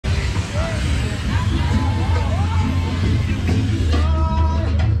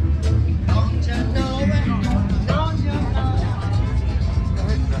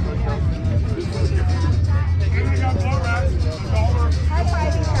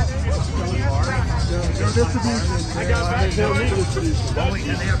distribution. I got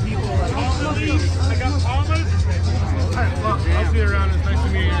Palmas. I'll see you around. It's nice to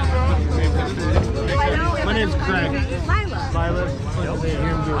meet you. My name's Craig. Lila.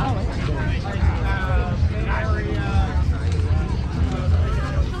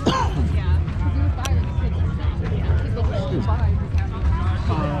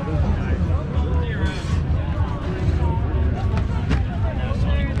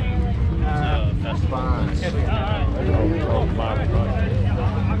 That's fine. I'm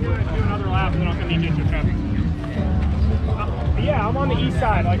going to do another lap and then I'll come meet you at your traffic. Yeah, I'm on the east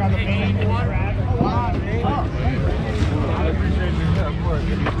side, like on the main track. I appreciate you. Yeah, of course.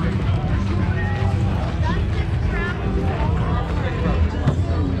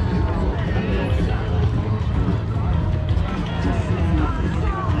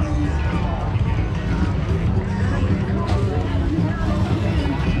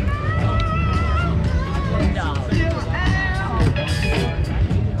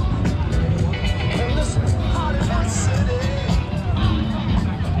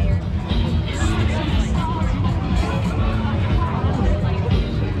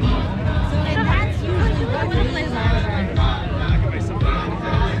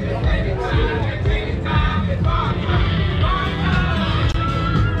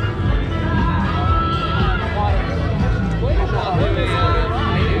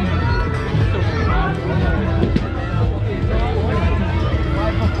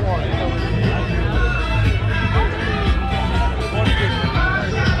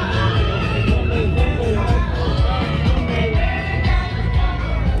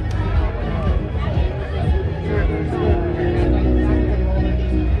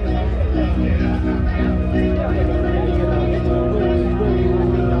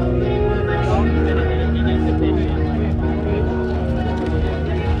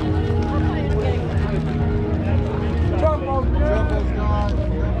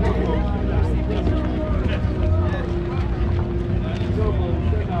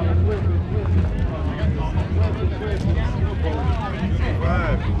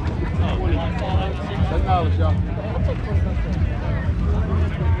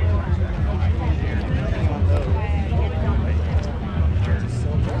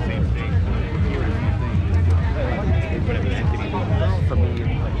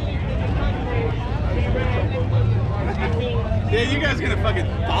 Yeah, you guys are gonna fucking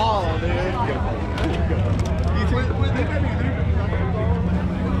ball, dude.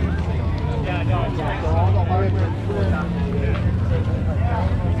 Yeah, no,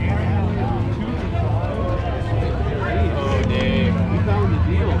 oh, Dave. We found the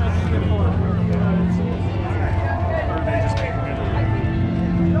deal.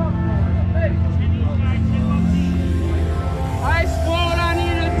 Ice float, I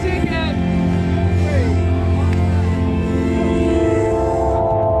need a ticket.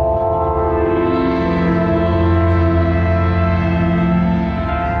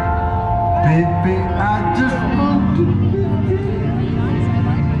 Baby, I just want to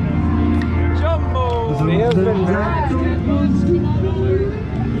Jumbo.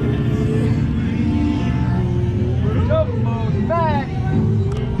 Jumbo's back.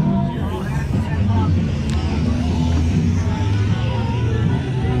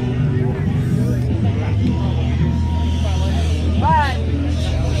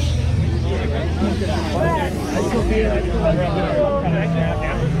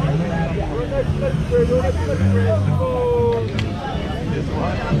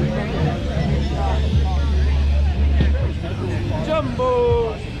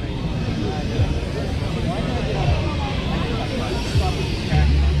 Jumbo.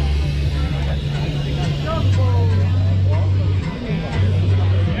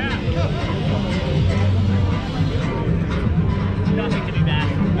 nothing to do that.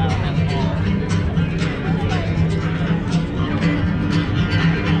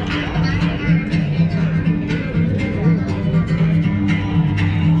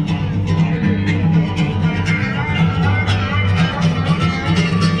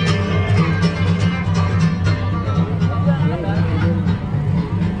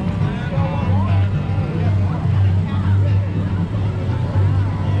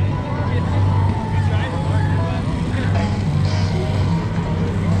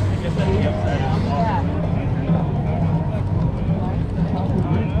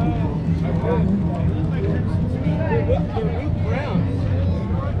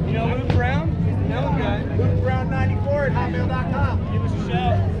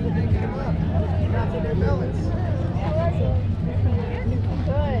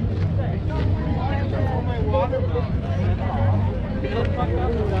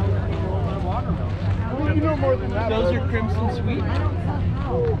 You know more than that. Those are crimson sweet.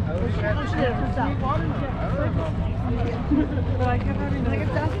 But I kept having to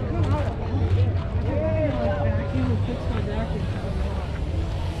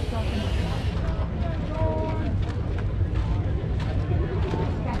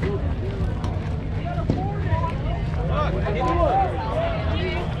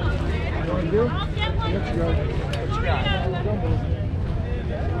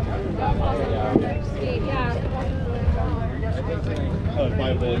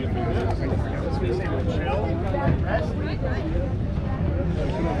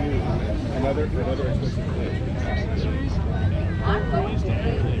Another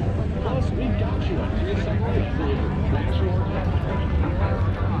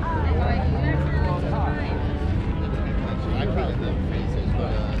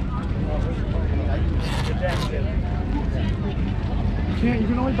you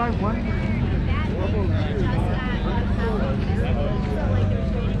can only buy one.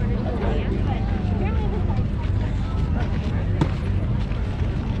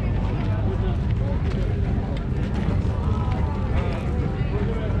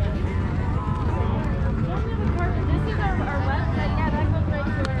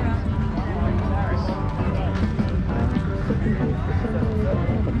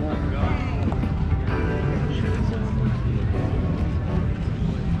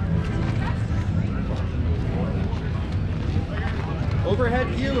 Overhead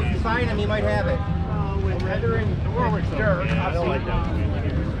view, if you find him, you might have it. Rendering dirt. I don't like that.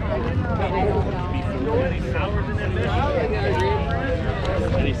 Any sours in that bitch?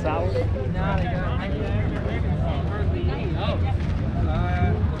 Any sours?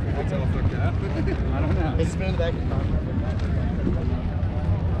 That's all fucked up. I don't know. It's spin back.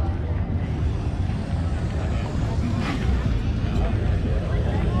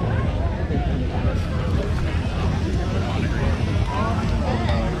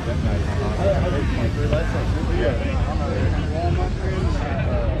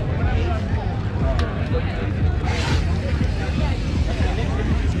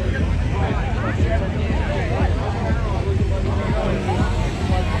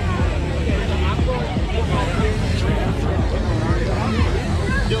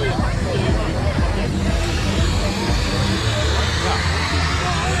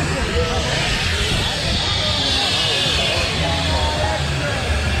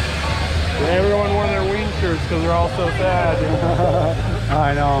 Everyone wore their wing shirts because they're all so sad.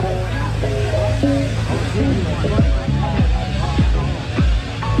 I know.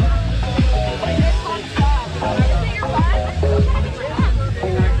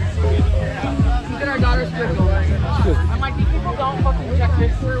 Look at our daughter's crystal. I'm like, these people don't fucking check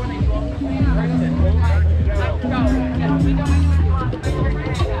this through when they go.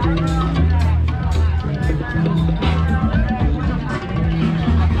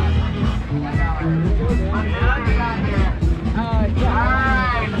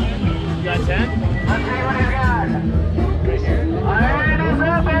 You got 10? Let's see what he's got. Right here? And he's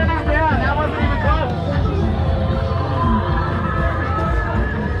up and he's down. That wasn't even close.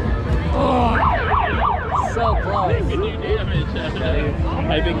 So close. Did you damage?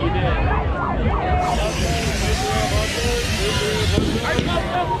 I think you did.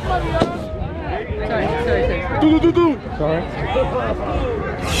 Sorry. Sorry.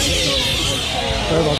 Sorry about